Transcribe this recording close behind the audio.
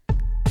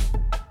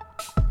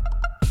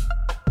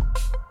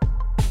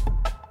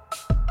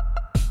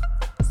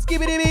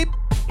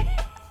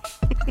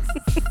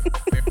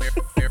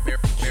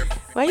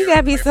Why you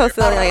gotta be so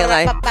silly on your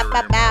life?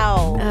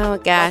 Oh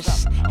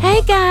gosh.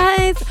 Hey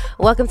guys!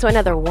 Welcome to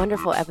another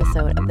wonderful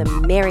episode of the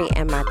Mary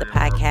and Martha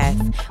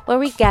podcast, where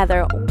we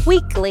gather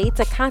weekly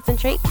to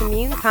concentrate,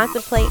 commune,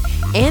 contemplate,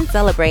 and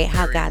celebrate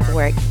how God's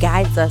word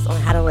guides us on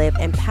how to live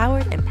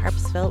empowered and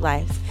purpose-filled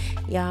lives.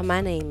 Y'all, my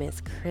name is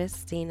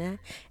Christina,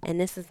 and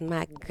this is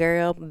my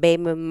girl,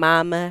 baby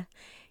mama,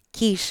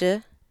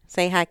 Keisha.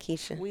 Say hi,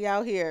 Keisha. We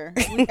out here.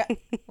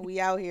 We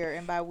out here.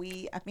 And by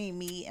we, I mean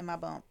me and my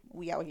bump.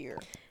 We out here.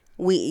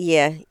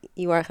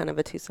 You are kind of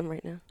a twosome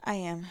right now. I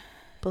am.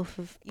 Both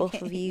of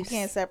you. You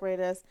can't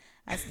separate us.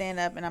 I stand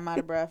up and I'm out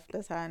of breath.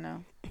 That's how I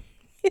know.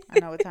 I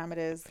know what time it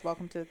is.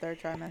 Welcome to the third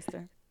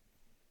trimester.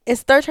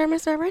 It's third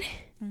trimester already?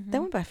 Mm-hmm.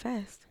 That went by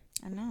fast.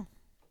 I know.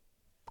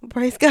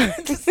 Praise God.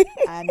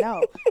 I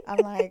know. I'm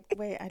like,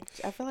 wait, I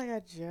feel like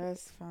I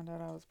just found out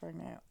I was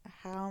pregnant.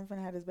 How I'm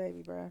gonna have this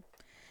baby, bro?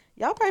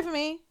 Y'all pray for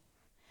me.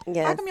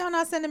 Yes. How come y'all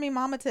not sending me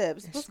mama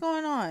tips? What's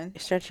going on?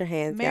 Stretch your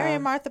hands. Mary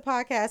and Martha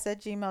podcast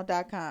at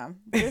gmail.com.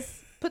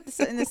 Just put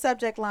this in the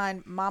subject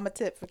line, mama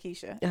tip for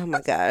Keisha. Oh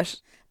my gosh.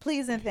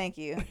 Please and thank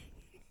you.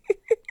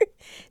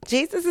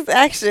 Jesus'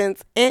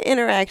 actions and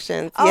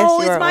interactions.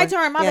 Oh, yes, it's my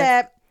turn. My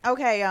bad.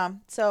 Okay,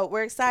 so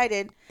we're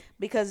excited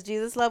because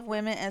Jesus loved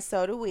women and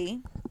so do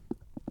we.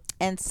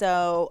 And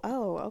so,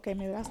 okay,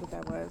 maybe that's what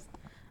that was.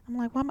 I'm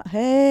like, why am I?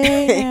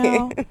 Hey,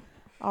 now.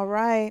 All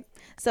right.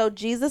 So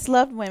Jesus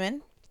loved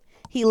women.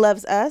 He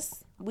loves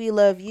us. We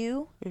love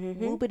you.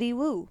 Mm-hmm. Whoopity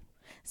woo.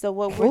 So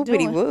what we're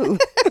doing. Woo.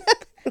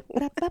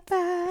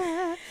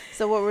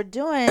 So what we're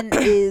doing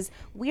is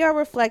we are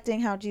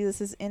reflecting how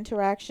Jesus'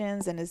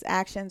 interactions and his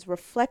actions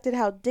reflected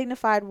how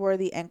dignified,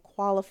 worthy, and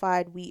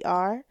qualified we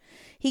are.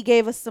 He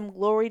gave us some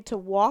glory to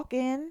walk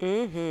in,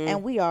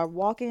 and we are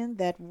walking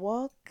that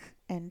walk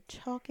and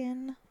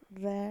talking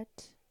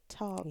that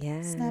talk.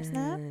 Yes. Snap,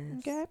 snap.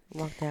 Okay.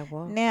 Walk that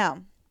walk.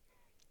 Now,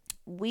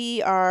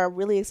 we are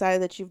really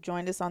excited that you've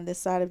joined us on this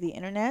side of the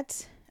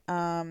internet.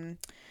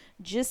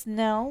 Just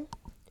know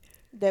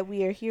that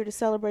we are here to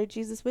celebrate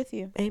Jesus with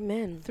you.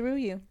 Amen. Through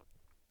you.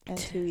 And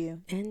to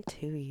you. And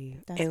to you.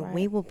 That's and right.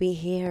 we will be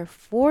here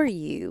for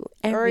you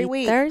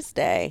every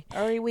Thursday.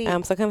 Every week.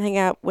 So come hang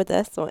out with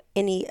us on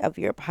any of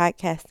your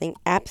podcasting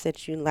apps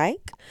that you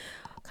like.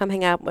 Come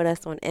hang out with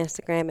us on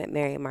Instagram at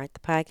Mary and Martha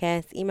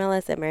Podcast. Email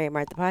us at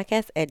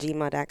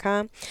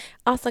maryandmarthapodcast@gmail.com.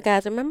 Also,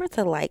 guys, remember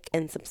to like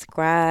and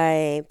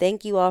subscribe.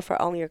 Thank you all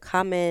for all your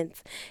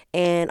comments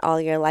and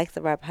all your likes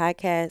of our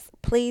podcast.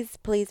 Please,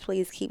 please,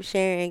 please keep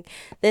sharing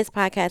this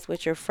podcast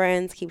with your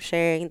friends. Keep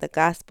sharing the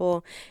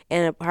gospel.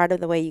 And a part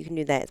of the way you can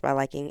do that is by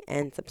liking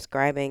and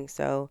subscribing.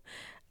 So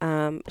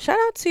shout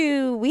out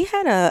to, we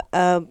had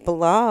a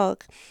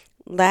blog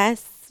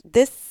last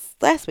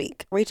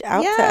week. Reach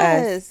out to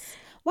us.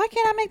 Why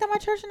can't I make that my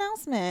church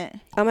announcement?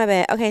 Oh, my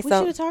bad. Okay, we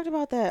should have talked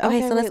about that.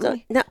 Okay, so let's go.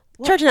 No,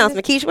 church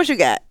announcement. Keisha, what you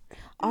got?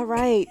 All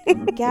right.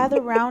 Gather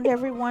round,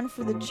 everyone,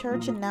 for the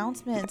church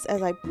announcements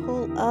as I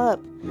pull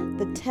up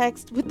the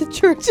text with the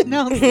church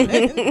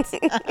announcements.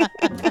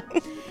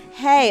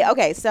 Hey,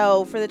 okay,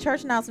 so for the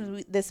church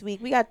announcements this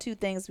week, we got two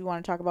things we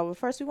want to talk about. But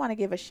first, we want to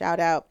give a shout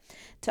out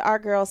to our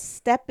girl,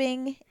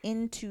 Stepping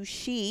Into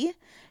She.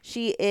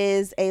 She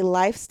is a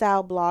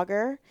lifestyle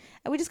blogger.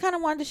 And we just kind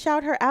of wanted to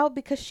shout her out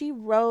because she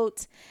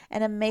wrote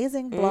an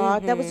amazing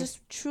blog that was just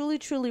truly,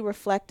 truly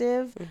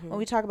reflective. When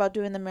we talk about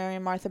doing the Mary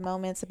and Martha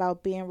moments,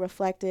 about being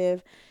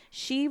reflective,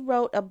 she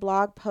wrote a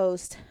blog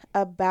post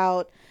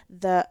about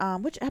the,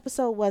 which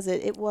episode was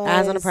it? It was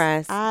Eyes on the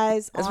Prize.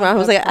 That's why I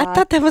was like, I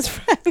thought that was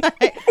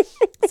right.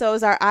 So it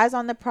was our Eyes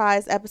on the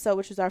Prize episode,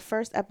 which was our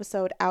first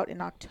episode out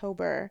in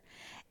October.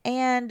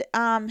 And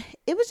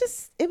it was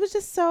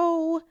just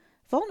so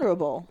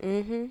vulnerable,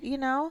 you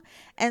know?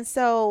 And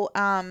so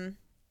I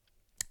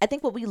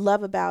think what we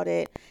love about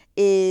it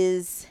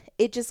is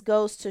it just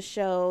goes to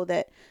show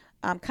that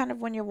kind of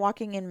when you're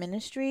walking in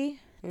ministry,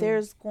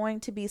 there's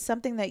going to be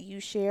something that you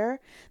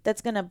share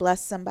that's going to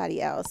bless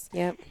somebody else.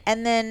 Yep.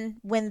 And then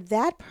when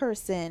that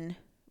person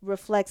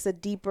reflects a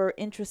deeper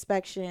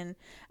introspection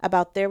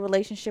about their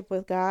relationship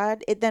with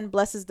God, it then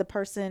blesses the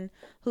person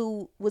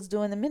who was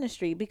doing the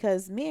ministry,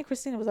 because me and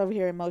Christina was over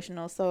here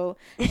emotional. So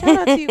shout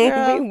out to you,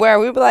 girl. We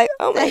were like,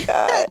 oh my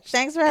God.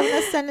 Thanks for having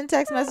us sending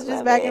text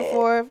messages back and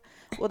forth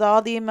with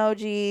all the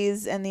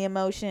emojis and the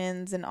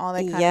emotions and all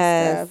that kind of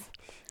stuff.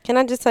 Can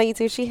I just tell you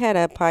too, she had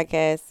a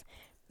podcast.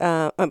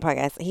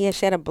 He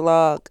had a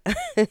blog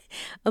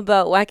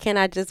about why can't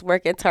I just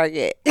work at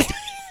Target.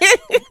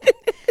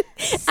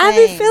 I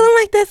be feeling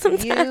like that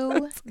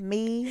sometimes.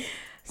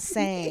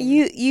 Same.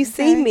 You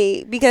see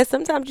me, because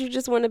sometimes you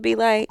just want to be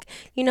like,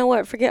 you know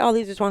what, forget all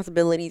these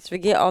responsibilities,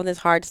 forget all this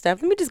hard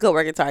stuff. Let me just go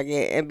work at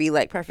Target and be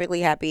like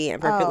perfectly happy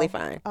and perfectly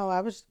fine. Oh,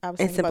 I was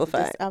thinking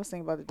simplified. I was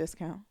thinking about the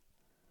discount.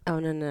 Oh,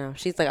 no.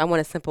 She's like, I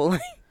want a simple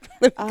life.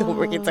 Let me go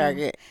work at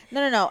Target.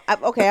 No. I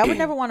would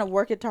never want to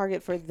work at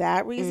Target for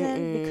that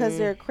reason, because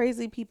there are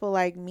crazy people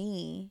like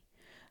me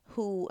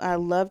who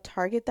love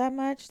Target that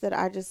much that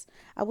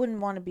I wouldn't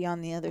want to be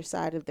on the other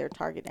side of their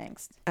Target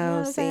angst. You know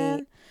what I'm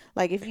saying?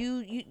 Like if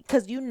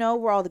because you know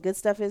where all the good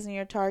stuff is in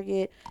your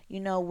Target. You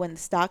know when the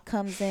stock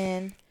comes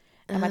in.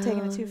 Am I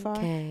taking it too far?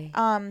 Okay.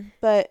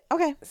 But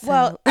okay.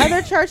 Well,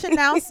 other church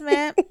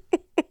announcement.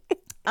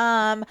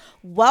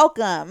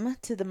 Welcome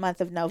to the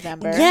month of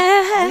November.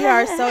 Yeah. We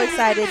are so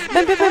excited.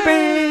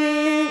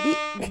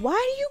 Why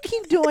do you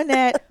keep doing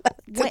that?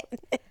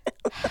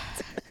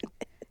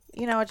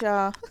 You know what,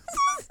 y'all?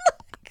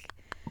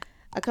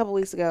 A couple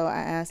weeks ago, I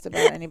asked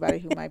about anybody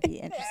who might be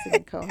interested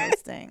in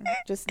co-hosting.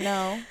 Just put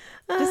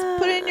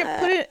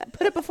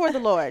it before the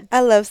Lord.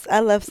 I love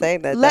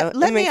saying that. Let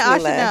me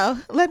and Asha know.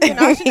 Let me and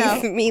Asha know.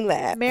 Makes me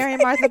laugh. Mary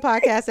and Martha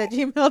podcast at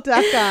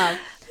gmail.com.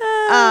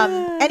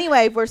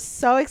 Anyway, we're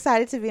so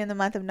excited to be in the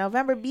month of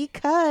November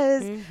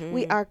because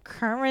we are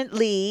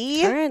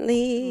currently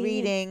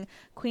reading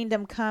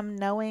Queendom Come,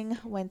 Knowing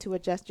When to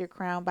Adjust Your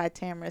Crown by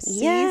Tamara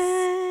Cease.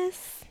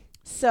 Yes.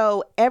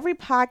 So every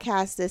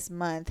podcast this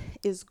month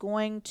is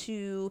going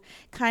to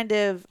kind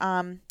of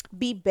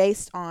be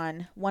based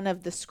on one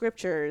of the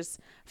scriptures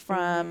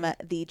from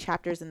the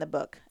chapters in the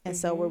book. And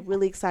so we're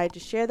really excited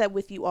to share that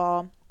with you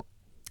all.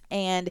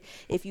 And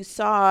if you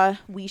saw,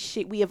 we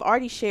have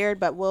already shared,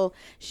 but we'll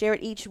share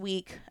it each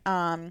week,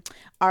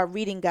 our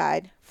reading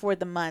guide for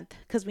the month.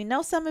 Because we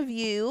know some of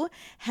you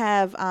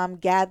have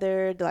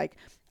gathered like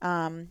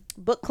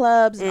book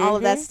clubs and all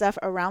of that stuff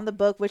around the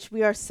book, which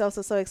we are so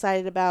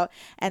excited about.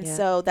 And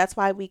so that's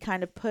why we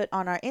kind of put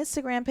on our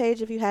Instagram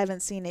page, if you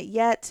haven't seen it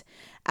yet,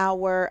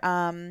 our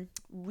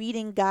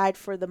reading guide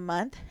for the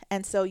month.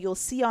 And so you'll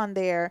see on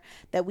there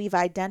that we've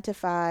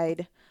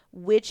identified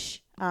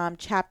which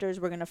chapters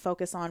we're going to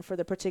focus on for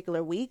the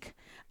particular week,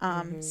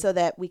 so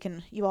that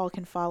you all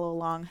can follow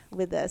along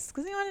with us,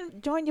 because you want to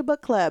join your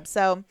book club.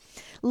 So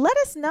let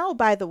us know,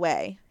 by the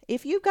way,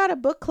 if you've got a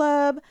book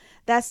club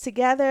that's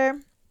together.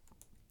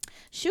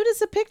 Shoot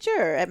us a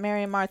picture at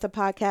Mary and Martha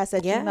podcast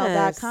at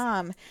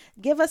gmail.com.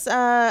 Give us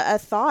a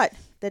thought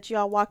that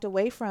y'all walked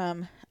away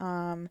from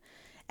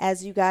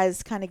as you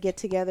guys kind of get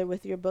together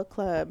with your book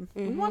club.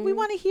 We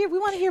want to hear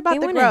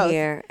about the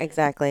growth.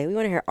 Exactly. We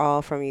want to hear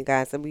all from you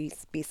guys, and we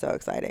be so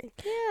excited.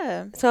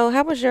 Yeah. So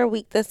how was your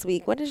week this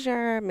week? What is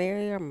your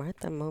Mary or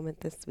Martha moment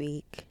this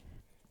week?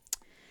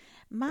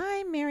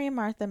 My Mary and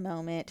Martha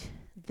moment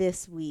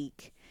this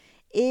week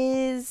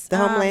is the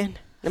homeland.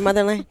 The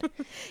motherland.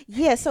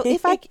 Yeah. So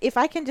if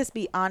I can just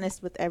be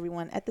honest with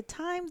everyone, at the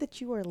time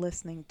that you are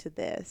listening to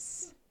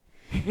this,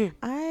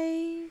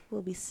 I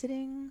will be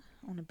sitting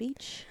on a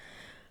beach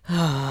in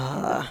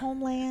the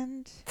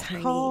homeland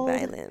called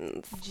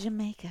islands.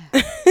 Jamaica.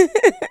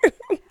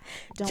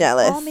 Don't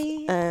jealous. Call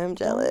me. I'm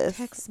jealous.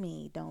 Don't text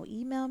me. Don't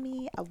email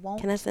me. I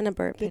won't. Can I send a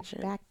bird get picture?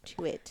 Back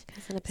to it. Can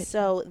I send a picture?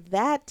 So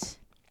that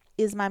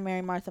is my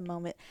Mary Martha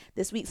moment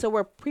this week. So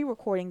we're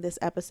pre-recording this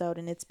episode,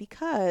 and it's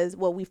because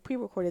we've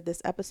pre-recorded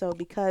this episode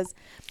because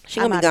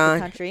I'm out of the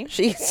country.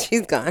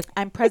 She's gone.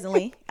 I'm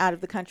presently out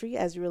of the country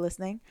as you were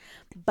listening,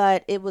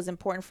 but it was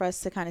important for us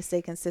to kind of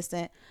stay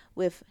consistent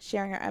with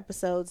sharing our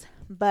episodes.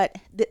 But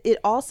it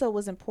also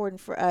was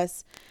important for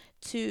us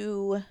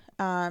to,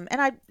 and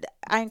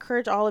I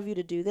encourage all of you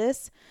to do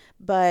this,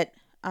 but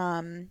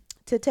to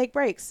take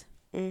breaks.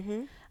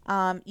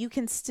 You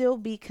can still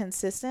be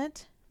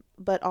consistent,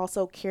 but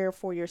also care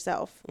for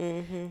yourself.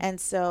 And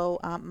so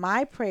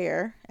my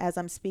prayer, as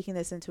I'm speaking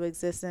this into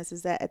existence,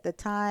 is that at the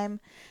time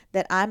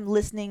that I'm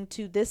listening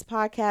to this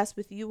podcast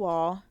with you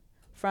all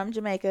from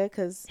Jamaica,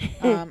 because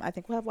I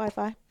think we'll have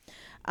Wi-Fi,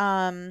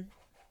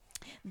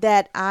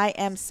 that I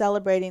am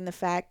celebrating the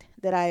fact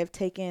that I have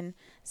taken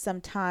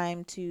some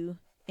time to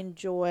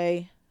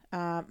enjoy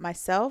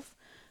myself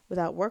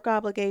without work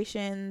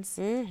obligations,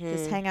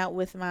 just hang out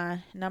with my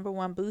number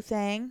one boo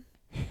thing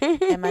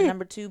and my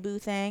number two boo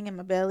thing in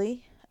my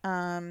belly.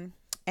 And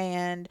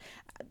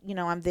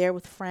I'm there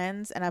with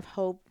friends, and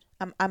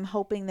I'm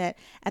hoping that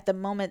at the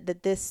moment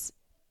that this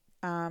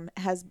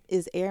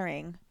is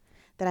airing,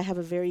 that I have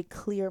a very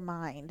clear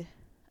mind,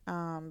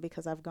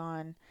 because I've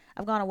gone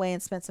away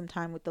and spent some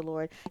time with the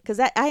Lord, because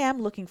I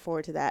am looking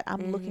forward to that.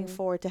 I'm looking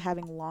forward to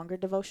having longer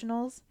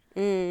devotionals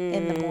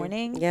in the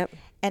morning. Yep.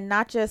 And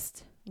not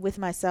just with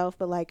myself,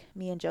 but like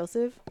me and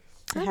Joseph.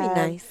 That'd be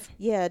nice.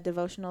 Yeah,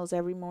 devotionals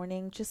every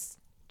morning. Just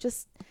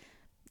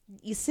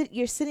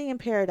you're sitting in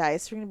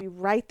paradise. You're going to be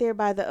right there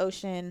by the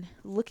ocean,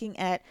 looking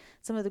at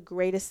some of the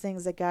greatest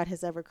things that God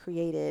has ever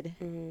created.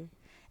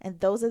 And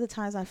those are the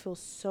times I feel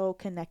so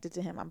connected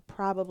to him. I'm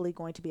probably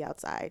going to be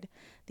outside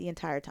the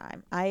entire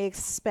time. I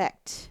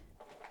expect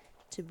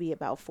to be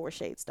about 4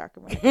 shades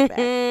darker when I get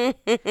back.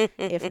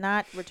 If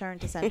not, return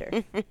to sender.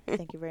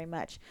 Thank you very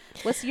much.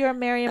 What's your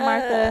Mary and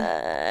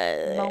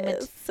Martha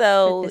moment?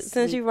 So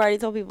since you've already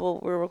told people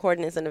we're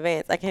recording this in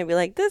advance, I can't be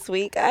like, this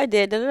week I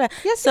did.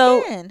 Yes,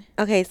 you can.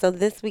 Okay, so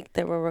this week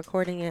that we're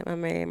recording it, my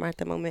Mary and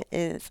Martha moment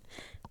is,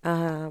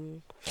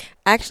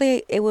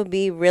 actually it would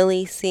be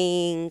really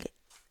seeing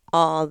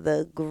all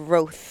the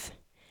growth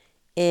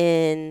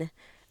in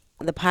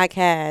the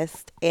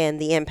podcast and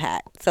the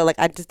impact. So like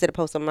I just did a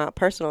post on my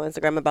personal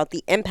Instagram about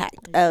the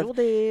impact of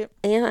Mary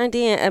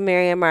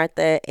and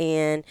Martha,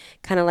 and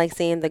kind of like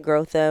seeing the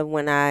growth of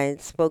when I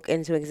spoke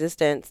into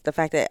existence the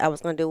fact that I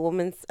was going to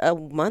do a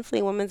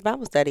monthly women's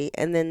Bible study,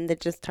 and then it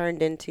just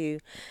turned into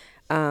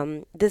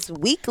this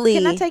weekly.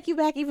 Can I take you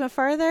back even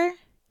further?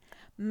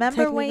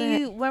 Remember when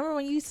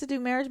you used to do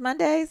Marriage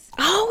Mondays?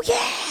 Oh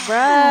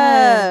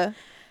yeah, bruh.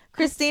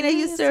 Christina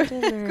used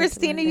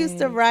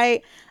to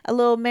write a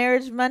little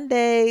Marriage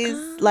Mondays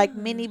like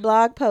mini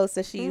blog post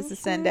that she used to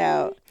send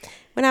out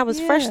when I was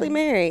freshly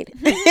married.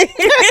 I'm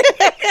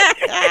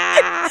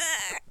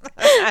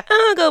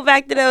gonna go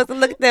back to those and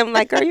look at them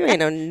like, girl, you ain't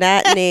no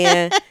not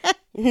near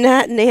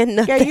nothing.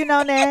 Yeah, you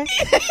know that.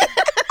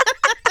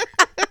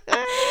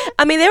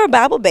 I mean, they were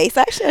Bible based.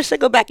 Actually, I should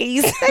go back and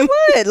use them. They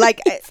would.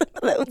 Like,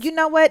 you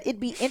know what? It'd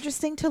be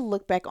interesting to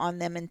look back on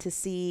them and to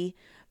see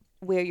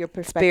where your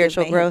perspective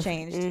spiritual growth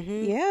changed.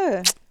 Mm-hmm.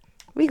 Yeah.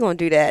 We gonna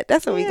do that.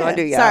 That's what we gonna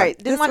do, y'all. Sorry,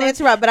 didn't want to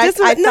interrupt, but I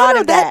thought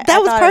of that. That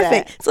was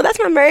perfect. So that's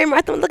my Mary and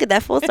Martha. Look at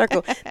that full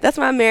circle. That's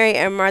my Mary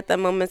and Martha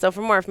moment. So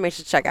for more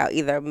information, check out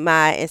either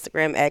my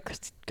Instagram at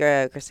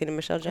Christina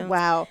Michelle Jones.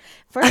 Wow.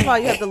 First of all,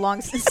 you have the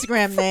longest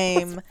Instagram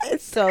name,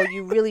 so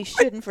you really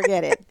shouldn't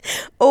forget it.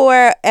 Or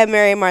at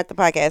Mary and Martha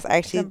Podcast. I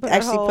actually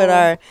put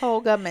our whole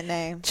government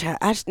name.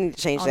 I just need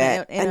to change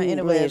that. I need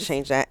to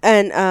change that.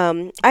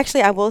 And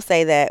actually, I will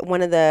say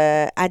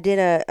that I did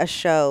a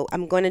show.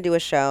 I'm going to do a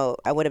show.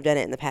 I would have done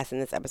it in the past in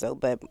this episode,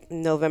 but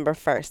November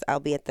 1st, I'll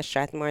be at the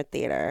Strathmore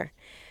Theater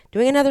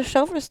doing another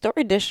show for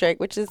Story District,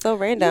 which is so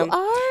random. You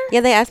are?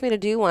 Yeah, they asked me to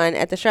do one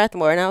at the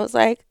Strathmore, and I was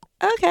like,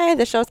 okay.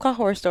 The show's called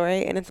Horror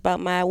Story, and it's about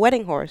my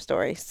wedding horror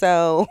story.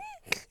 So.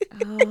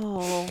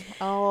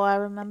 I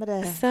remember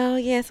that. So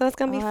yeah, so it's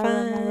gonna be fun.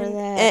 I remember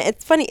that. And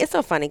it's funny. It's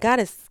so funny. God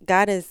is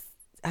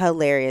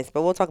hilarious,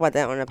 but we'll talk about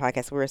that on the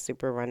podcast. We're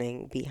super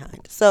running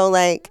behind. So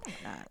like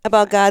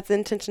about God's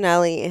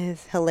intentionality and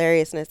his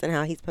hilariousness and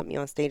how he's put me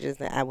on stages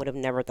that I would have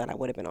never thought I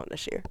would have been on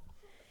this year.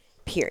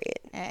 Period.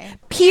 Hey.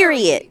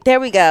 Period. There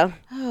we go.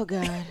 Oh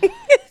God.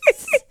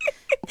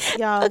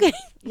 Y'all, okay.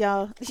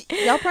 y'all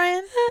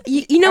praying?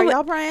 You know what?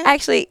 Y'all praying?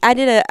 Actually, I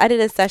did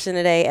a session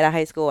today at a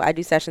high school. I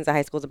do sessions at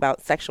high schools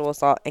about sexual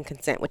assault and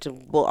consent, which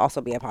will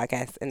also be a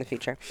podcast in the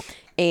future.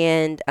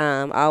 And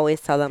I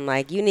always tell them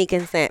like, you need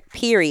consent.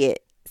 Period.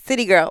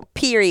 City girl.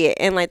 Period.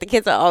 And like the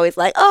kids are always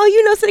like, oh,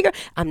 you know, city girl.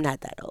 I'm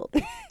not that old.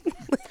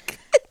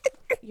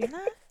 You're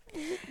not?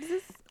 Is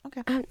this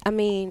okay? I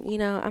mean, you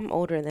know, I'm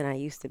older than I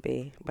used to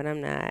be, but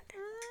I'm not.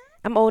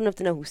 I'm old enough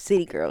to know who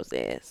City Girls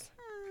is.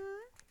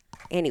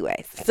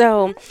 Anyways,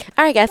 so all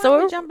right, guys. So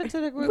we're jumping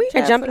into the group. We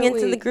are jumping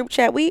into the group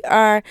chat. We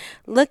are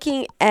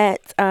looking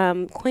at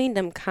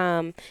Queendom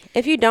Come.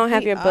 If you don't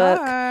have your book,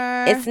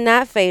 it's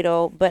not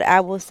fatal, but I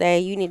will say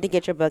you need to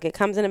get your book. It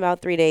comes in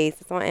about 3 days.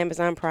 It's on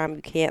Amazon Prime.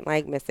 You can't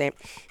like miss it.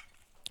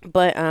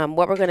 But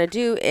what we're going to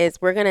do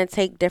is we're going to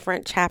take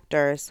different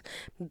chapters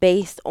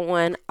based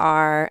on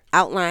our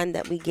outline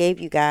that we gave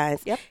you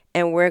guys. Yep.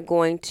 And we're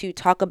going to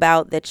talk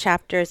about the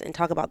chapters and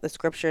talk about the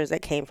scriptures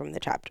that came from the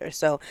chapters.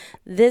 So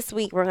this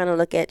week we're going to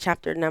look at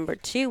chapter number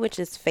 2, which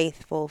is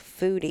Faithful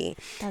Foodie.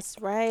 That's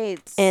right.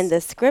 And the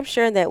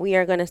scripture that we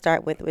are going to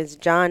start with was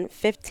John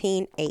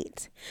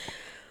 15:8.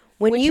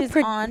 Which is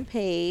on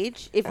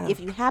page,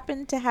 if you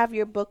happen to have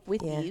your book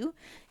with you,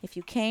 if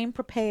you came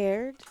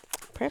prepared.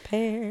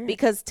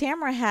 Because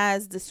Tamara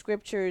has the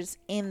scriptures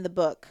in the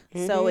book.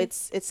 Mm-hmm. So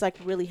it's like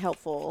really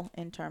helpful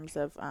in terms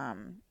of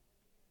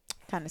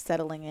kind of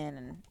settling in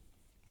and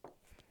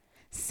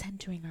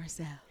centering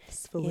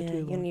ourselves for what we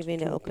want. You don't even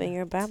need to open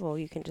your Bible.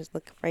 You can just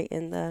look right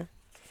in the...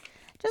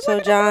 So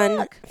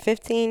John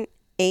 15:8,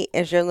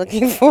 as you're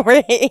looking for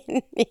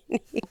it.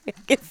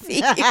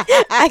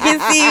 I can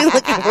see you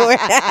looking for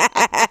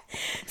it.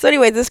 So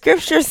anyway, the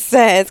scripture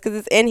says, because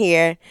it's in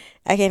here,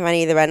 I can't find it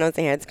either, but I know it's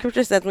in here. The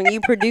scripture says, when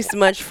you produce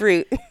much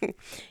fruit,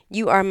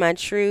 you are my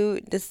true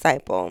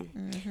disciple.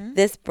 Mm-hmm.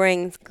 This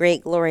brings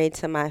great glory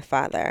to my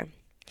Father.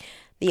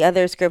 The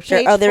other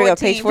scripture, there we go,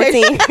 page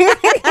 14.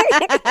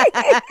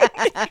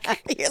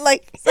 You're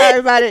like,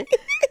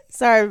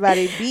 Sorry,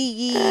 everybody. Be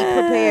ye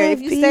prepared.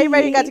 If you stay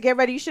ready, you got to get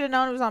ready. You should have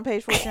known it was on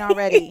page 14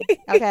 already.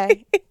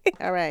 Okay.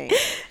 All right.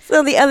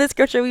 So the other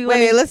scripture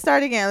Wait, let's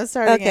start again.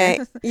 Okay.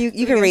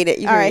 You can read it.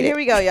 All right, here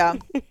we go, y'all.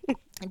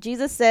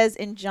 Jesus says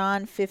in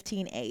John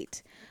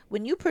 15:8,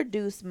 when you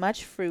produce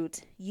much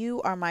fruit,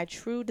 you are my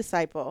true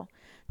disciple.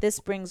 This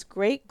brings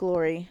great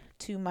glory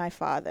to my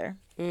Father.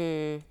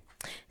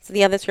 So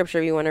the other scripture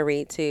we want to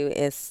read too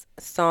is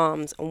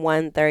Psalms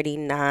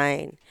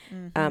 139,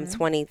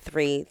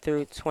 23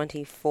 through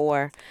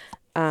 24.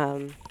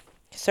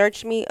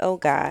 Search me, O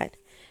God,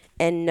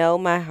 and know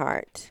my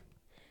heart.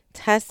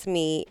 Test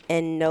me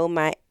and know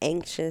my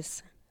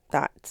anxious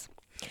thoughts.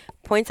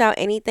 Point out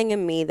anything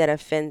in me that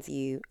offends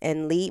you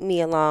and lead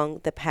me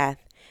along the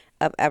path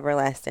of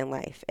everlasting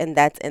life. And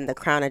that's in the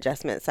crown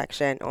adjustment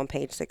section on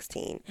page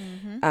 16.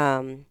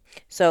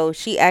 So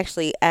she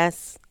actually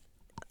asks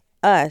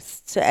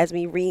us to, as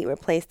we read,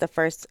 replace the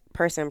first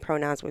person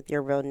pronouns with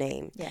your real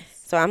name. Yes.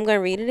 So I'm going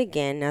to read it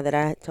again now that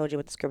I told you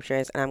what the scripture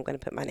is, and I'm going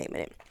to put my name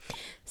in it.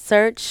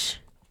 Search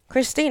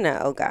Christina,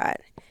 O God,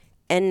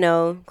 and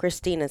know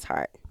Christina's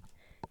heart.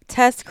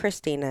 Test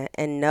Christina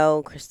and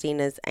know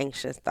Christina's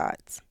anxious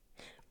thoughts.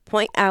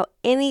 Point out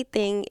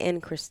anything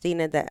in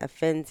Christina that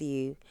offends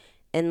you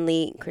and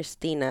lead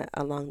Christina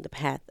along the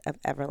path of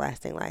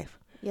everlasting life.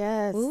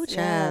 Yes. Ooh,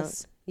 child.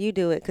 Yes. You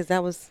do it, because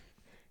that was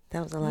a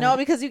lot. No,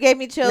 because you gave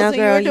me chills No, when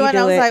girl, you you were doing. do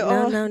I was it. like,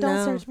 No, oh, no, don't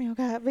no. search me, oh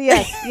God. But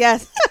yes,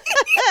 yes.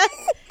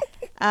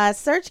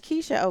 Search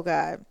Keisha, oh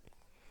God,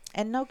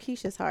 and know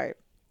Keisha's heart.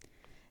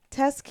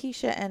 Test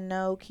Keisha and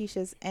know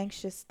Keisha's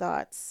anxious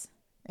thoughts.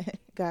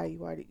 God,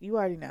 you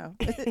already know.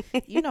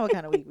 You know what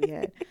kind of week we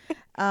had.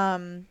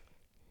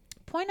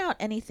 Point out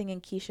anything in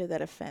Keisha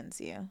that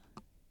offends you,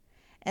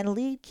 and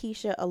lead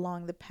Keisha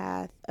along the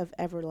path of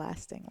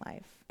everlasting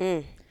life.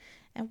 Mm.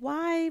 And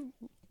why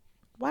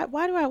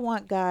do I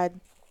want God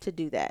to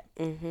do that?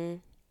 Mm-hmm.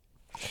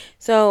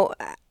 So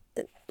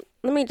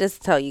let me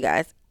just tell you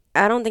guys.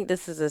 I don't think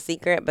this is a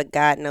secret, but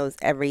God knows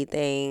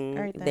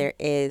everything there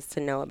is to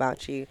know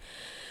about you.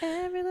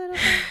 Every little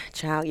thing.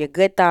 Child, your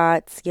good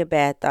thoughts, your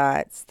bad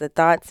thoughts, the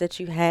thoughts that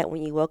you had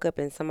when you woke up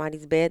in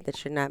somebody's bed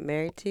that you're not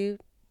married to,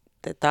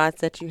 the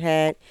thoughts that you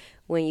had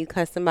when you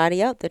cussed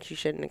somebody out that you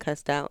shouldn't have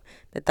cussed out,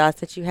 the thoughts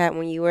that you had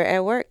when you were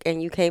at work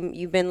and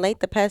you've been late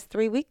the past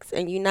 3 weeks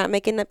and you're not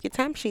making up your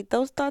timesheet.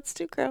 Those thoughts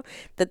too, girl.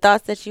 The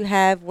thoughts that you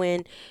have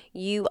when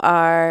you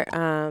are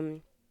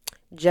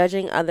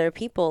judging other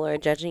people or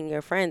judging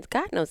your friends.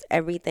 God knows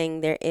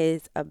everything there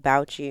is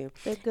about you.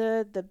 The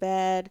good, the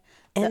bad,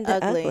 and the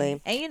the ugly.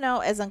 And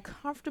as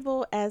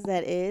uncomfortable as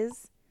that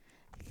is,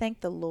 thank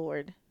the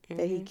Lord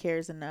that He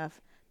cares enough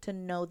to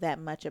know that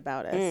much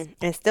about us.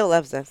 And still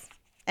loves us.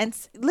 And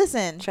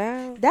listen,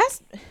 Child.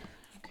 that's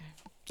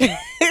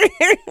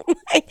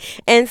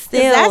and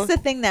still, that's the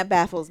thing that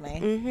baffles me.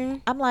 Mm-hmm.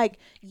 I'm like,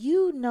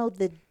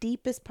 the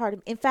deepest part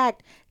of. In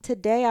fact,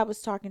 today I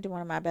was talking to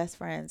one of my best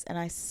friends, and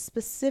I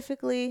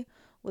specifically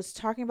was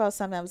talking about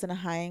something that was in a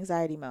high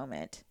anxiety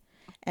moment,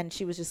 and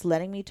she was just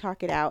letting me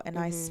talk it out. And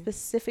I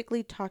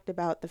specifically talked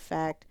about the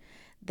fact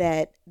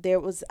that there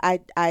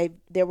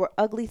were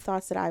ugly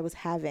thoughts that I was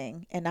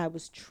having, and I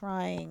was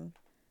trying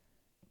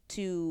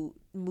to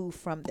move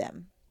from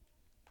them.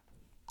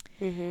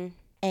 Mm-hmm.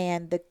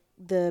 And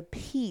the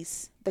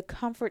peace, the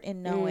comfort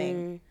in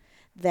knowing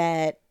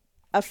that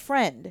a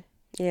friend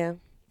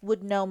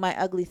would know my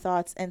ugly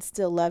thoughts and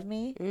still love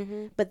me.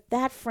 Mm-hmm. But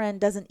that friend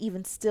doesn't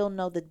even still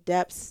know the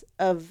depths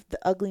of the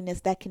ugliness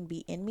that can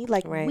be in me.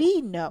 Like,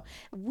 we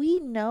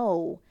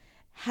know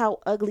how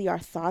ugly our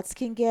thoughts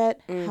can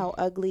get, how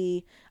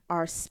ugly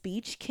our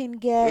speech can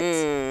get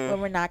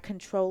when we're not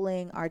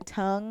controlling our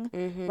tongue,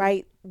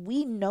 right?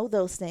 We know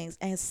those things,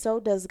 and so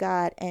does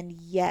God, and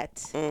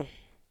yet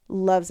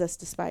loves us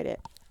despite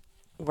it.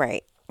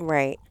 Right.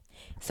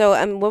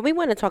 So what we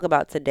want to talk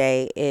about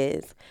today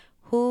is,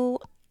 who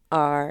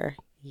are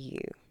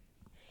you?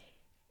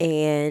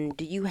 And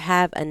do you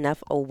have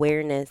enough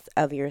awareness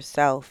of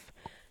yourself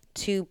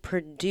to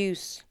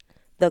produce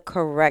the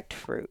correct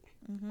fruit?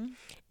 Mm-hmm.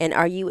 And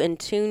are you in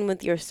tune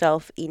with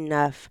yourself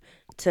enough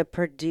to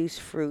produce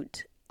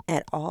fruit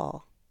at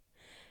all?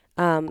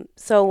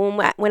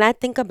 So when I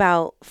think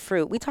about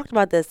fruit, we talked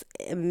about this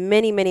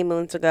many, many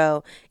moons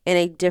ago in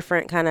a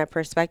different kind of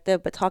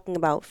perspective, but talking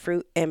about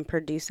fruit and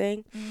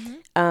producing,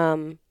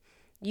 when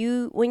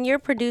you're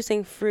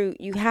producing fruit,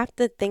 you have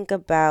to think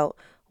about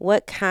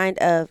what kind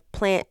of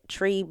plant,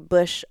 tree,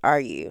 bush are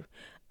you?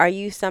 Are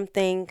you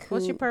something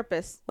What's your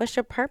purpose? What's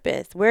your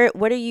purpose?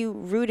 What are you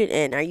rooted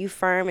in? Are you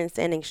firm and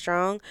standing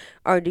strong,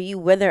 or do you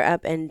wither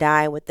up and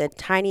die with the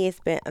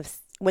tiniest bit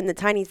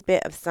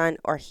of sun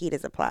or heat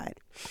is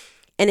applied?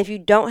 And if you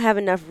don't have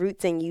enough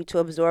roots in you to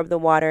absorb the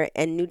water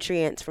and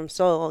nutrients from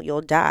soil,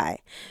 you'll die.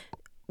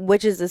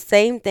 Which is the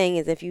same thing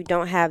as if you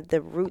don't have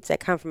the roots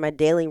that come from a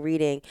daily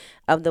reading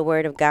of the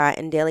Word of God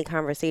and daily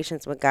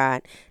conversations with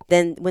God.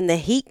 Then when the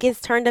heat gets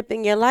turned up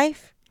in your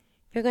life,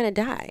 you're going to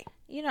die.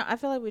 I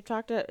feel like we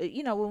talked,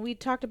 when we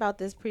talked about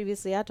this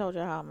previously, I told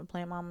you how I'm a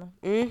plant mama.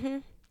 Mm-hmm.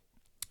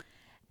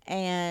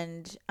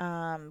 And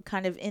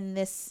kind of in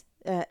this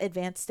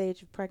advanced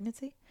stage of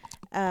pregnancy.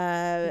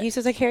 You used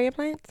to take care of your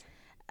plants?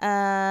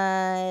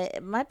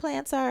 My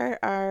plants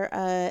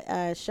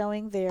are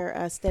showing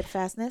their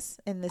steadfastness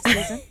in this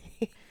season.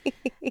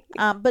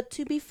 But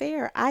to be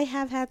fair, I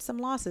have had some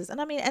losses, and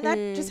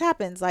that just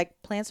happens.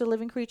 Like, plants are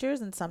living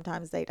creatures, and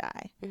sometimes they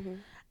die. Mm-hmm.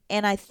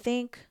 And I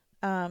think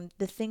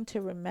the thing to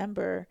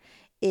remember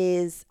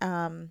is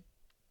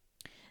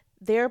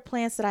there are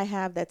plants that I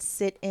have that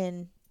sit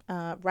in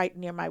right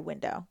near my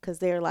window, because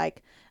they're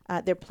like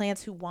they're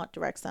plants who want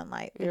direct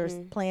sunlight. There's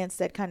plants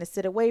that kind of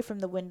sit away from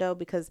the window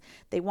because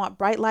they want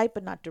bright light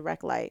but not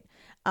direct light.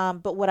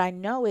 But what I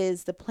know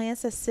is the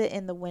plants that sit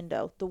in the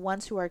window, the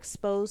ones who are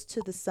exposed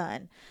to the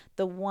sun,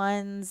 the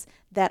ones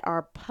that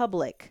are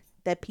public,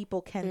 that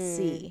people can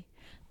see,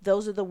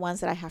 those are the ones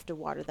that I have to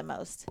water the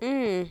most.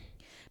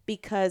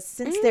 Because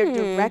since they're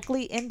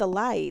directly in the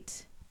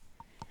light,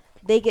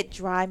 they get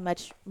dry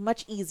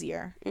much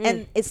easier.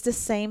 And it's the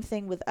same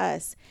thing with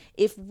us.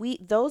 If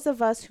those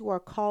of us who are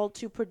called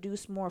to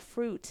produce more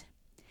fruit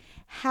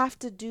have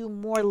to do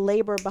more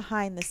labor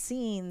behind the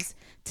scenes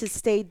to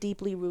stay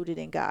deeply rooted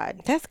in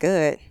God. That's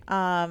good.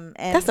 And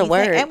That's a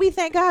word. And we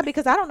thank God,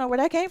 because I don't know where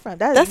that came from.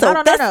 That is That's not a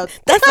on our notes.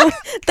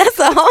 that's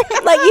a whole,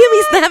 like, you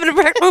be snapping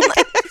the back. I'm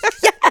like,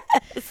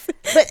 yes.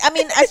 But I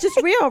mean, it's just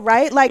real,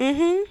 right? Like,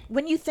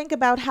 when you think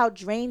about how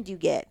drained you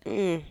get,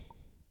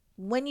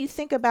 when you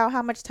think about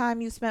how much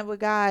time you spent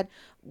with God,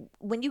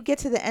 when you get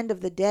to the end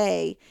of the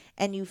day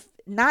and you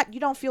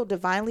don't feel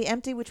divinely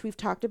empty, which we've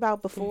talked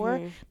about before,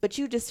 but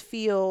you just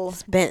feel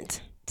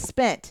spent,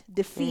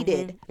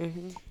 defeated.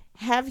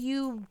 Have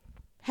you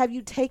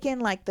taken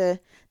like the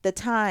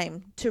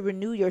time to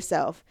renew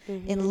yourself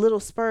in little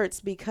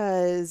spurts?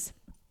 Because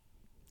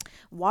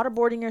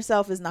waterboarding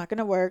yourself is not going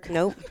to work.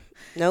 Nope.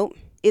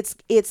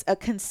 It's a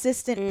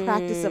consistent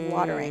practice of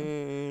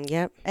watering.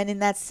 Yep. And in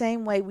that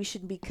same way, we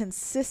should be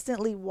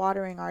consistently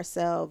watering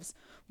ourselves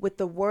with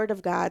the word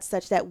of God,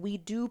 such that we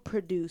do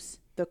produce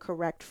the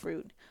correct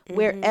fruit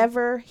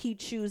wherever he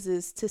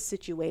chooses to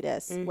situate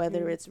us,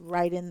 whether it's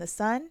right in the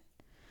sun,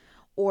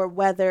 or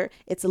whether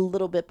it's a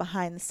little bit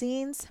behind the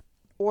scenes,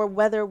 or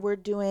whether we're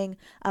doing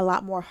a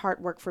lot more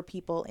hard work for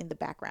people in the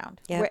background.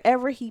 Yep.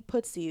 Wherever he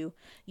puts you,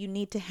 you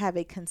need to have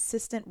a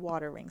consistent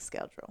watering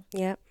schedule.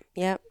 Yep.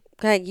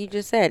 Like you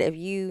just said, if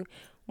you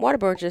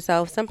waterboard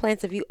yourself, some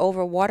plants, if you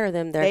overwater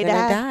them, they're going to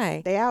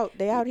die. They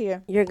out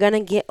here. You're going to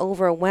get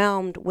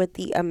overwhelmed with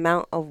the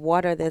amount of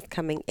water that's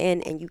coming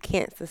in, and you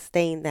can't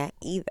sustain that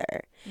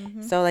either.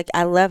 So, like,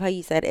 I love how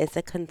you said it's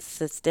a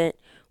consistent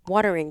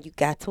watering. You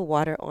got to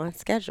water on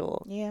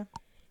schedule. Yeah.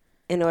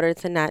 In order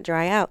to not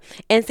dry out.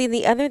 And see,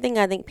 the other thing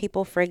I think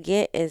people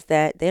forget is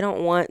that they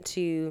don't want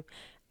to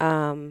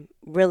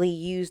really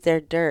use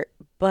their dirt,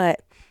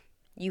 but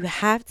you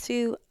have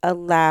to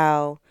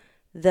allow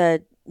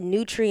the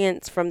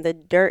nutrients from the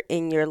dirt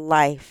in your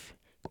life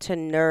to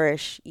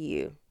nourish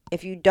you.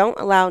 If you don't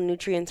allow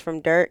nutrients from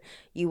dirt,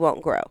 you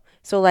won't grow.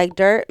 So, like,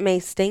 dirt may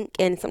stink,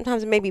 and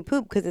sometimes it may be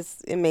poop,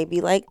 because it may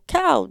be like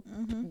cow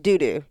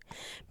doo-doo.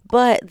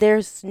 But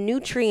there's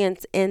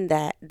nutrients in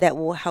that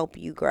will help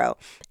you grow.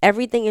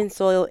 Everything in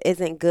soil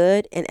isn't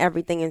good, and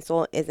everything in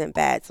soil isn't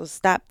bad. So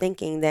stop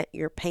thinking that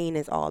your pain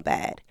is all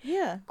bad.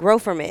 Yeah. Grow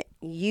from it.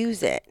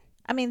 Use it.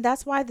 I mean,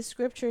 that's why the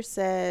scripture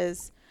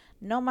says,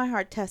 know my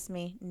heart, test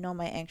me, know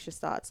my anxious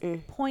thoughts.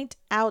 Point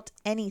out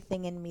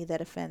anything in me that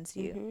offends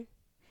you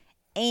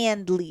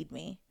and lead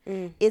me.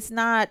 It's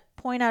not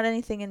point out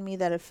anything in me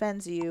that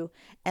offends you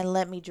and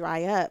let me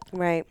dry up.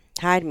 Right.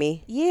 Hide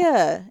me.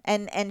 Yeah.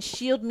 And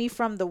shield me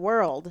from the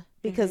world,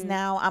 because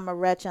now I'm a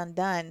wretch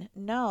undone.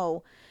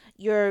 No,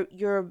 your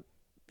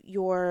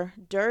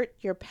dirt,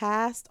 your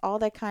past, all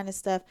that kind of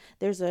stuff.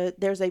 There's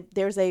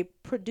a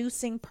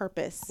producing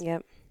purpose.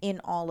 Yep. In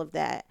all of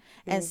that.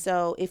 And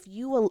so if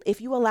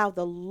you allow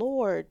the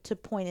Lord to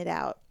point it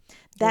out,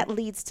 that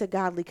leads to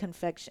godly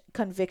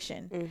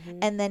conviction.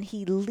 And then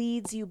he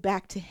leads you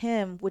back to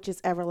him, which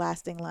is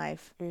everlasting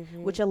life,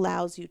 which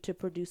allows you to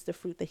produce the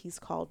fruit that he's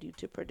called you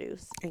to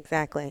produce.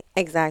 Exactly.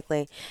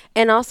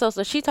 And also,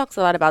 so she talks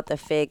a lot about the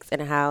figs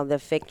and how the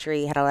fig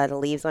tree had a lot of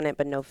leaves on it,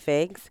 but no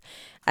figs.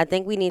 I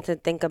think we need to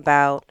think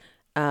about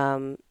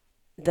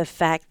the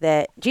fact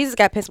that Jesus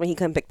got pissed when he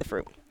couldn't pick the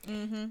fruit.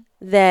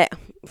 That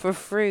for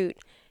fruit,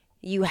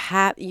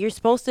 you're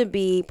supposed to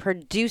be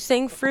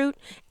producing fruit,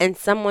 and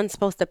someone's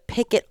supposed to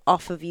pick it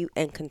off of you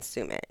and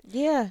consume it.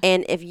 Yeah.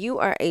 And if you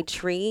are a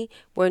tree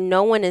where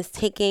no one is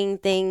taking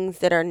things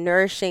that are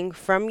nourishing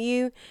from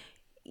you,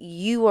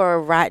 you are a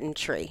rotten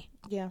tree.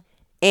 Yeah.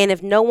 And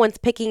if no one's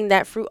picking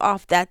that fruit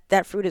off,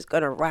 that fruit is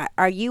going to rot.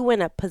 Are you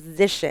in a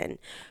position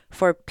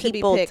for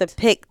people to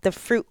pick the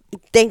fruit?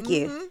 Thank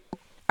you.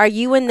 Are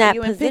you in that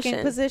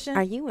position?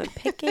 Are you in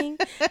picking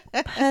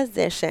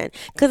position?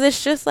 Because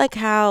it's just like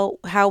how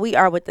we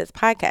are with this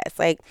podcast.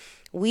 Like,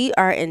 we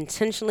are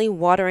intentionally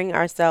watering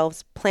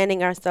ourselves,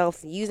 planting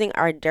ourselves, using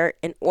our dirt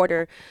in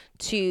order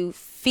to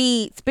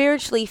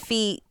spiritually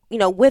feed,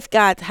 with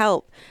God's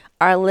help,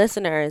 our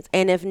listeners.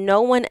 And if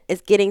no one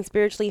is getting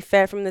spiritually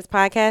fed from this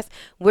podcast,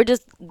 we're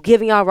just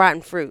giving y'all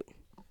rotten fruit.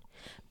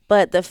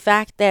 But the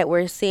fact that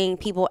we're seeing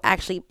people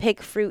actually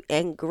pick fruit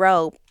and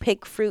grow,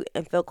 pick fruit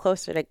and feel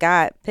closer to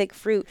God, pick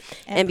fruit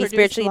and be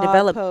spiritually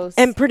developed,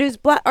 and produce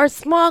or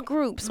small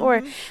groups,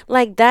 or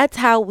like, that's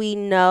how we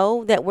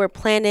know that we're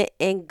planted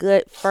in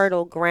good,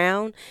 fertile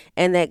ground,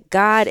 and that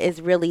God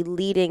is really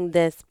leading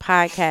this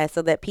podcast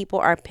so that people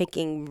are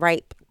picking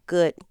ripe,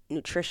 good,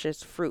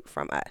 nutritious fruit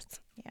from us.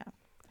 Yeah.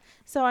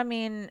 So, I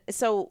mean,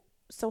 so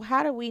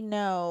how do we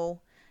know,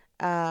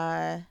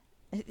 if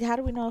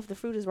the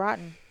fruit is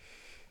rotten?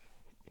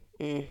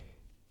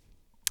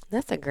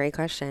 That's a great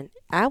question.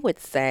 I would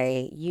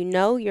say,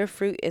 your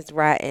fruit is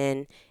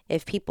rotten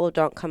if people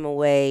don't come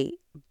away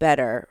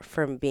better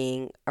from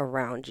being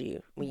around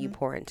you when you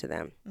pour into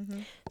them.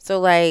 So,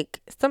 like,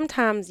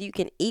 sometimes you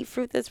can eat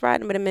fruit that's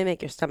rotten, but it may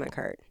make your stomach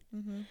hurt.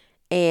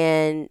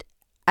 And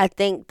I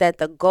think that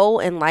the goal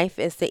in life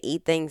is to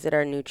eat things that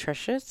are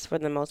nutritious for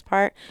the most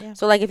part. Yeah.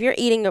 So like if you're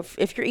eating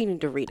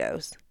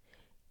Doritos,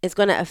 it's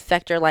going to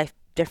affect your life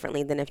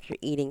differently than if you're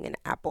eating an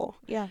apple.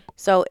 Yeah.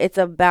 So it's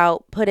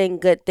about putting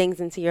good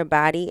things into your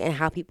body and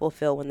how people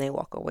feel when they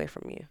walk away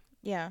from you.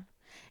 Yeah.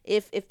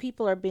 If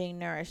people are being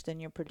nourished,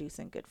 then you're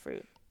producing good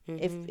fruit.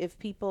 Mm-hmm. If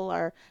people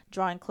are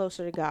drawing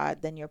closer to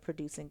God, then you're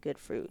producing good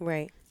fruit.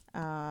 Right.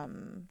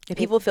 If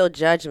people feel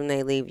judged when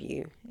they leave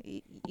you,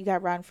 you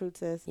got rotten fruit,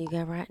 sis. you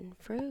got rotten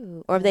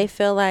fruit. Or if they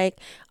feel like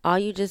all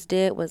you just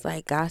did was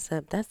like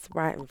gossip, that's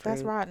rotten fruit.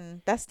 That's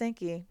rotten. That's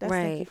stinky. That's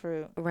stinky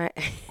fruit. Right.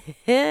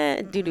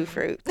 Doo-doo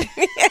fruit.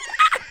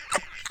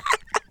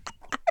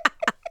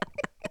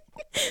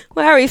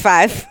 Well, are we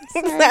 5?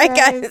 Sorry,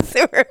 guys.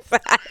 We're 5.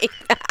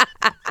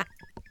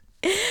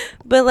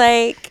 But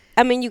like,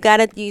 I mean, you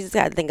just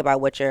gotta think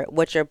about what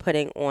you're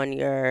putting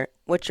on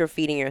what you're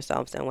feeding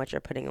yourselves and what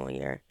you're putting on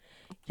your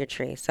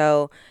tree.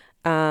 So,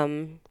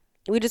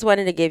 we just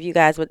wanted to leave you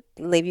guys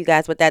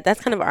with that.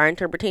 That's kind of our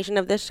interpretation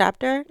of this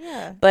chapter.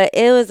 Yeah. But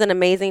it was an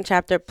amazing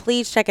chapter.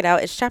 Please check it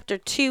out. It's chapter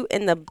 2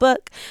 in the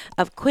book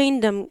of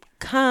Queendom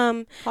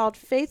Come, called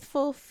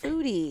Faithful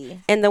Foodie.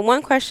 And the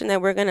one question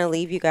that we're gonna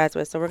leave you guys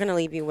with, so we're gonna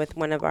leave you with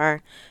one of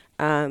our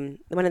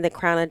one of the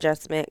crown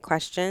adjustment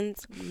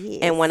questions. Yes.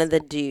 And one of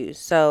the do's.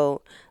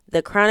 So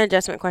the crown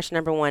adjustment question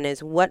number 1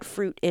 is, what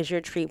fruit is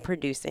your tree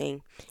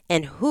producing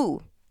and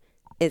who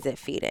is it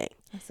feeding?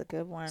 That's a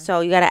good one. So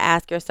you got to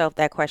ask yourself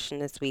that question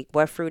this week.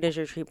 What fruit is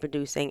your tree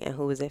producing and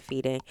who is it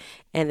feeding?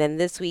 And then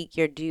this week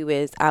your do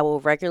is, I will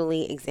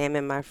regularly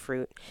examine my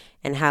fruit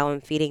and how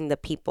I'm feeding the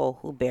people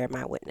who bear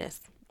my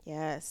witness.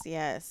 Yes,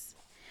 yes.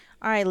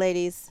 All right,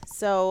 ladies.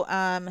 So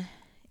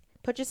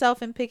put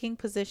yourself in picking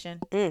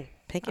position.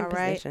 Picking All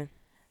right. position.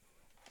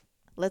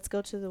 Let's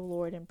go to the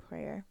Lord in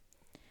prayer.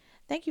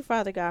 Thank you,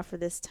 Father God, for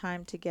this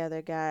time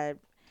together, God.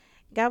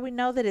 God, we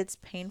know that it's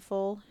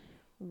painful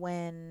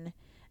when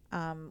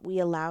we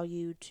allow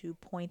you to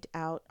point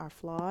out our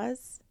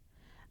flaws.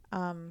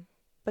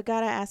 But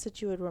God, I ask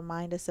that you would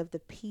remind us of the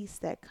peace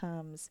that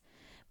comes,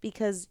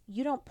 because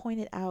you don't point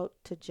it out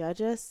to judge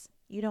us.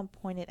 You don't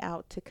point it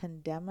out to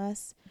condemn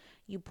us.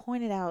 You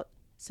point it out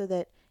so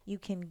that you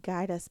can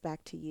guide us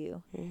back to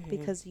you,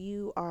 because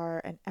you are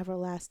an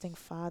everlasting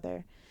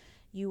Father.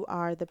 You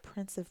are the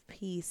Prince of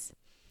Peace.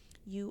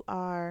 You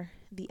are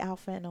the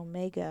Alpha and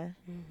Omega.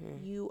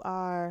 You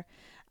are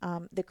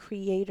the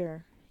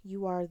Creator.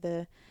 You are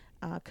the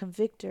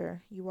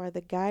Convictor. You are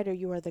the Guider.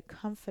 You are the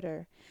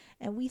Comforter.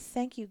 And we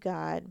thank you,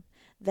 God,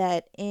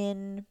 that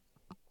in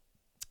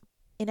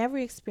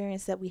every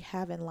experience that we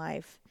have in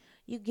life,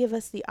 you give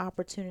us the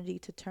opportunity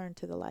to turn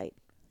to the light.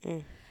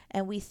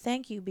 And we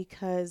thank you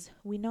because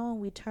we know when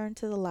we turn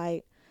to the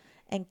light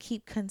and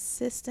keep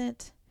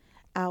consistent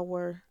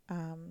our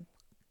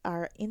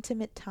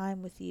intimate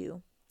time with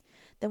you,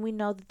 then we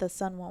know that the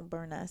sun won't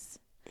burn us.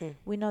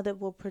 We know that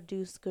we'll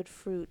produce good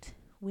fruit.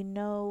 We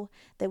know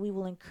that we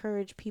will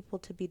encourage people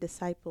to be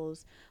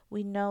disciples.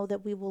 We know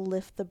that we will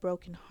lift the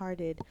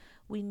brokenhearted.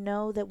 We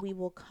know that we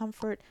will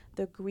comfort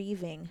the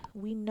grieving.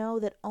 We know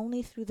that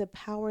only through the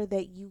power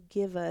that you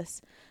give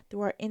us,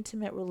 through our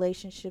intimate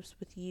relationships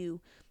with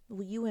you,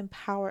 will you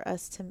empower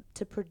us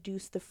to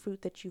produce the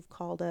fruit that you've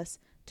called us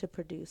to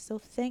produce. So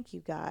thank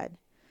you, God,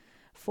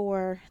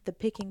 for the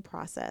picking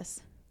process.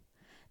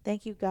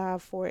 Thank you,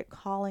 God, for it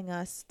calling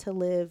us to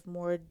live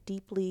more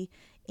deeply,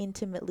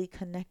 intimately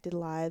connected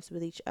lives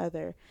with each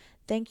other.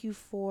 Thank you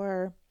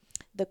for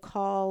the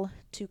call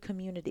to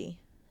community.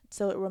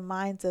 So it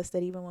reminds us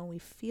that even when we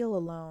feel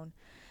alone,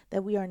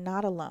 that we are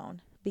not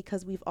alone,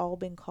 because we've all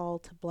been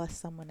called to bless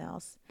someone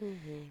else.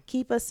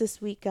 Keep us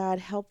this week, God.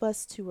 Help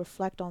us to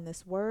reflect on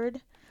this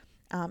word,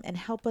 and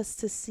help us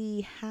to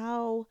see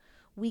how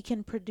we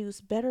can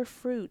produce better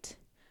fruit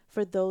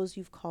for those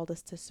you've called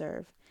us to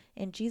serve.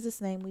 In Jesus'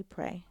 name we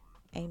pray.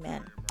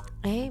 Amen.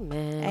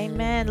 Amen.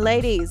 Amen.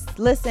 Ladies,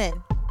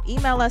 listen,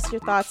 email us your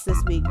thoughts this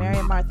week,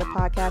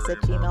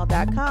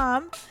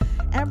 maryandmarthapodcast@gmail.com.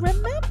 And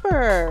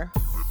remember,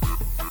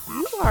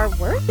 you are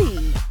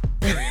worthy.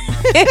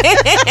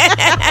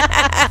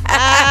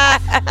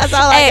 That's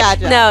all I got,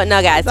 y'all.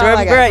 No, guys.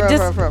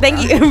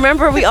 Thank you.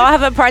 Remember, we all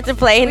have a part to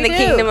play in the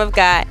kingdom of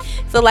God.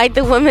 So, like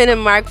the woman in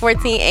Mark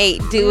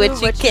 14:8, do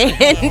what you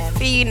can.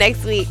 See you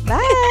next week.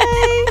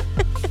 Bye.